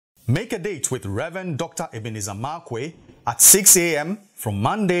Make a date with Rev Dr Ebenezer Markwei at 6 a.m. from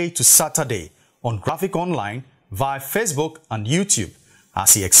Monday to Saturday on Graphic Online via Facebook and YouTube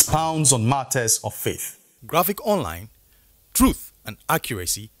as he expounds on matters of faith. Graphic Online, truth and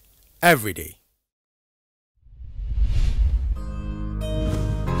accuracy every day.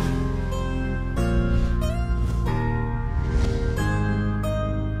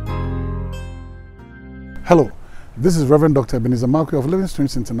 Hello, this is Rev Dr Ebenezer Markwei of Living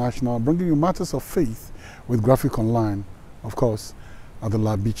Streams International, bringing you matters of faith with Graphic Online, of course, at the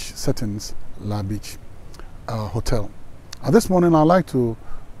La Beach Settings, La Beach Hotel. This morning I'd like to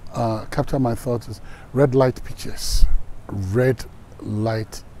capture my thoughts as red light pictures. Red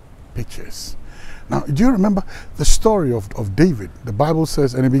light pictures. Now, do you remember the story of David? The Bible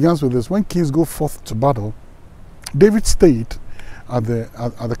says, and it begins with this: when kings go forth to battle, David stayed at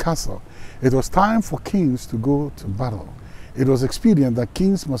the castle. It was time for kings to go to battle. It was expedient that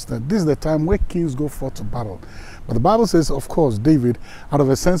kings must, this is the time where kings go forth to battle. But the Bible says, of course, David, out of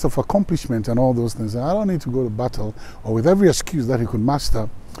a sense of accomplishment and all those things, I don't need to go to battle, or with every excuse that he could master,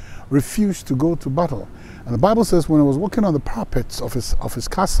 refused to go to battle. And the Bible says when he was walking on the parapets of his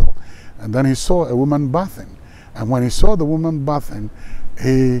castle, and then he saw a woman bathing. And when he saw the woman bathing,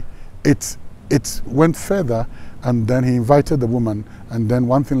 it went further, and then he invited the woman, and then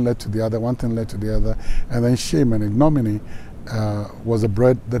one thing led to the other, one thing led to the other, and then shame and ignominy was the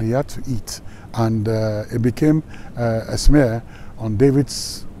bread that he had to eat. And it became a smear on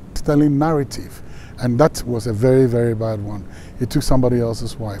David's telling narrative. And that was a very, very bad one. He took somebody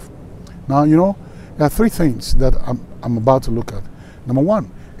else's wife. Now, you know, there are three things that I'm about to look at. Number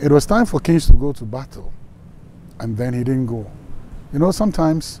one, it was time for kings to go to battle, and then he didn't go. You know,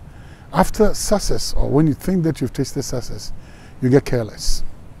 sometimes after success, or when you think that you've tasted success, you get careless.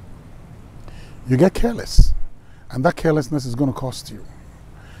 You get careless, and that carelessness is going to cost you.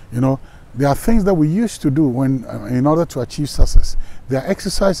 You know, there are things that we used to do when, in order to achieve success. There are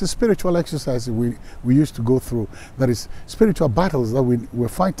exercises, spiritual exercises we used to go through. That is, spiritual battles that we're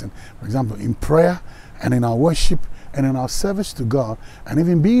fighting. For example, in prayer and in our worship and in our service to God, and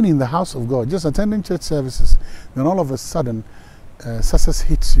even being in the house of God, just attending church services, then all of a sudden, success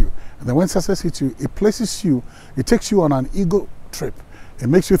hits you. And then when success hits you, it places you, it takes you on an ego trip. It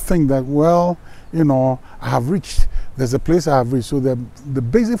makes you think that, well, you know, I have reached, there's a place I have reached. So the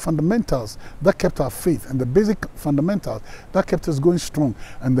basic fundamentals that kept our faith, and the basic fundamentals that kept us going strong,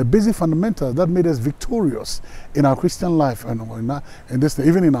 and the basic fundamentals that made us victorious in our Christian life, and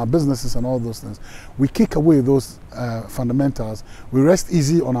even in our businesses and all those things, we kick away those fundamentals. We rest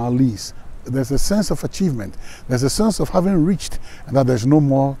easy on our lease. There's a sense of achievement. There's a sense of having reached, and that there's no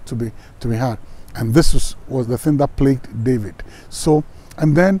more to be had. And this was the thing that plagued David. So,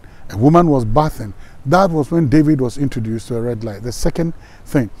 and then a woman was bathing. That was when David was introduced to a red light. The second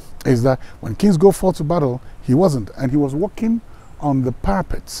thing is that when kings go forth to battle, he wasn't. And he was walking on the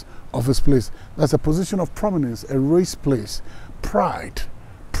parapets of his place. That's a position of prominence, a raised place. Pride,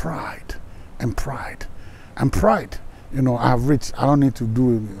 pride, and pride. And pride. You know, I have reached, I don't need to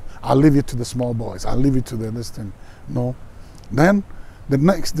do it. I'll leave it to the small boys. I'll leave it to this thing. No. Then the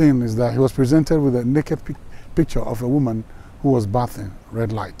next thing is that he was presented with a naked picture of a woman who was bathing.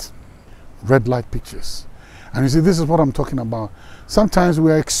 Red light. Red light pictures. And you see, this is what I'm talking about. Sometimes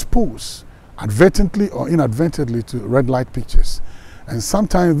we are exposed advertently or inadvertently to red light pictures. And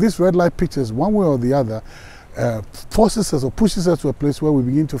sometimes these red light pictures, one way or the other, forces us or pushes us to a place where we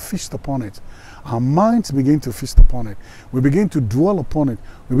begin to feast upon it. Our minds begin to feast upon it. We begin to dwell upon it.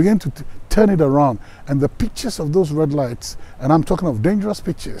 We begin to turn it around. And the pictures of those red lights, and I'm talking of dangerous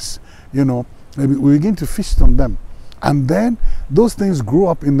pictures, you know, we begin to feast on them. And then those things grow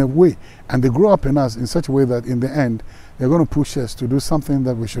up in a way, and they grow up in us in such a way that in the end, they're going to push us to do something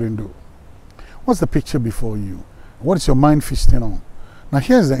that we shouldn't do. What's the picture before you? What is your mind feasting on? Now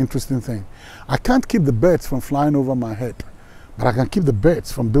here's the interesting thing. I can't keep the birds from flying over my head, but I can keep the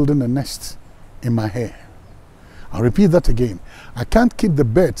birds from building a nest in my hair. I'll repeat that again. I can't keep the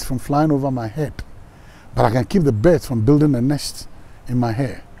birds from flying over my head, but I can keep the birds from building a nest in my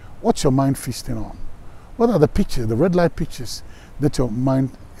hair. What's your mind feasting on? What are the pictures, the red light pictures that your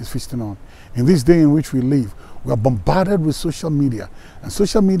mind is feasting on? In this day in which we live, we are bombarded with social media, and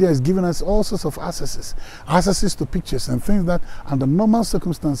social media is giving us all sorts of accesses to pictures and things that under normal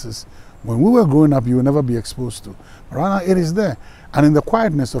circumstances, when we were growing up, you will never be exposed to. But right now, it is there. And in the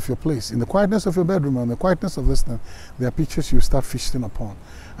quietness of your place, in the quietness of your bedroom, and the quietness of this thing, there are pictures you start feasting upon.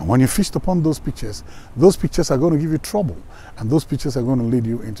 And when you feast upon those pictures are going to give you trouble, and those pictures are going to lead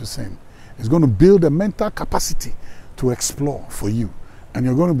you into sin. It's going to build a mental capacity to explore for you, and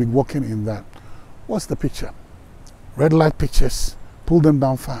you're going to be walking in that. What's the picture? Red light pictures pull them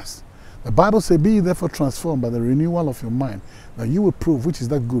down fast. The Bible says, be ye therefore transformed by the renewal of your mind, that you will prove which is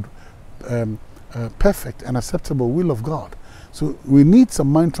that good, perfect and acceptable will of God. So we need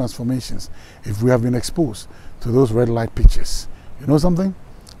some mind transformations if we have been exposed to those red light pictures. You know something?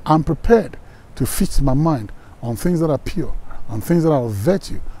 I'm prepared to fix my mind on things that are pure, on things that are of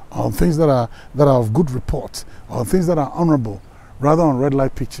virtue, on things that are of good report, on things that are honorable, rather on red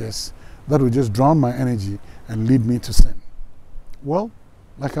light pictures that will just drown my energy and lead me to sin. Well,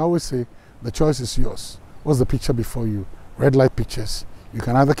 like I always say, the choice is yours. What's the picture before you? Red light pictures. You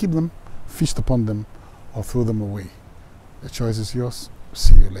can either keep them, feast upon them, or throw them away. The choice is yours.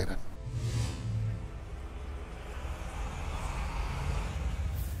 See you later.